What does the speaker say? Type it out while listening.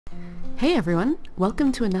Hey everyone,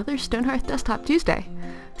 welcome to another Stonehearth Desktop Tuesday.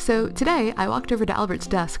 So today I walked over to Albert's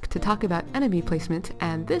desk to talk about enemy placement,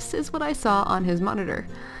 and this is what I saw on his monitor.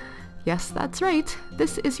 Yes, that's right,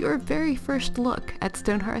 this is your very first look at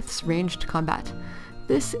Stonehearth's ranged combat.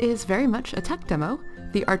 This is very much a tech demo.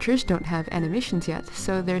 The archers don't have animations yet,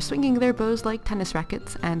 so they're swinging their bows like tennis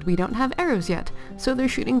rackets, and we don't have arrows yet, so they're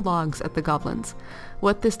shooting logs at the goblins.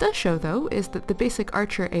 What this does show, though, is that the basic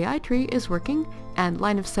archer AI tree is working, and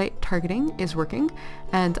line of sight targeting is working,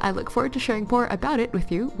 and I look forward to sharing more about it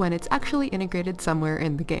with you when it's actually integrated somewhere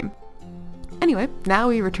in the game. Anyway, now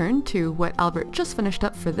we return to what Albert just finished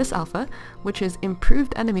up for this alpha, which is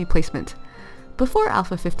improved enemy placement. Before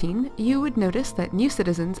Alpha 15, you would notice that new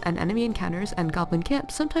citizens and enemy encounters and goblin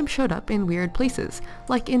camps sometimes showed up in weird places,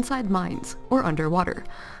 like inside mines or underwater.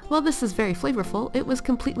 While this is very flavorful, it was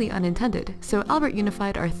completely unintended, so Albert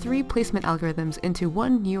unified our three placement algorithms into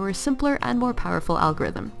one newer, simpler, and more powerful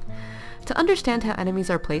algorithm. To understand how enemies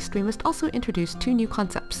are placed, we must also introduce two new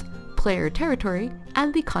concepts: player territory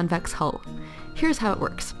and the convex hull. Here's how it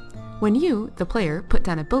works. When you, the player, put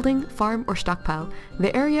down a building, farm, or stockpile,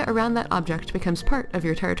 the area around that object becomes part of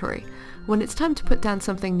your territory. When it's time to put down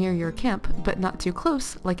something near your camp, but not too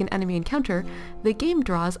close, like an enemy encounter, the game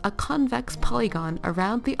draws a convex polygon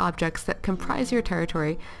around the objects that comprise your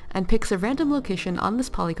territory and picks a random location on this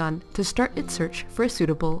polygon to start its search for a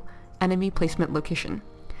suitable enemy placement location.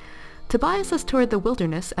 To bias us toward the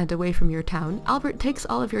wilderness and away from your town, Albert takes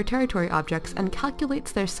all of your territory objects and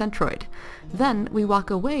calculates their centroid. Then we walk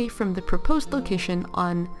away from the proposed location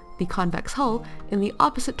on the convex hull in the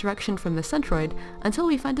opposite direction from the centroid until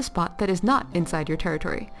we find a spot that is not inside your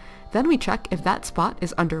territory. Then we check if that spot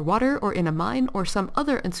is underwater or in a mine or some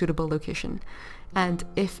other unsuitable location. And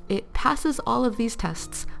if it passes all of these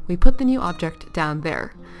tests, we put the new object down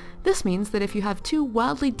there. This means that if you have two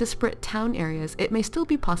wildly disparate town areas, it may still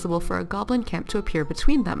be possible for a goblin camp to appear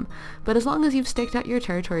between them, but as long as you've staked out your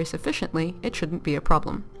territory sufficiently, it shouldn't be a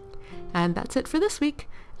problem. And that's it for this week.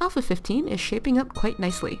 Alpha 15 is shaping up quite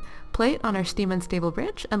nicely. Play it on our Steam Unstable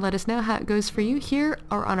branch and let us know how it goes for you here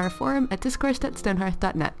or on our forum at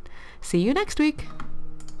discourse.stonehearth.net. See you next week!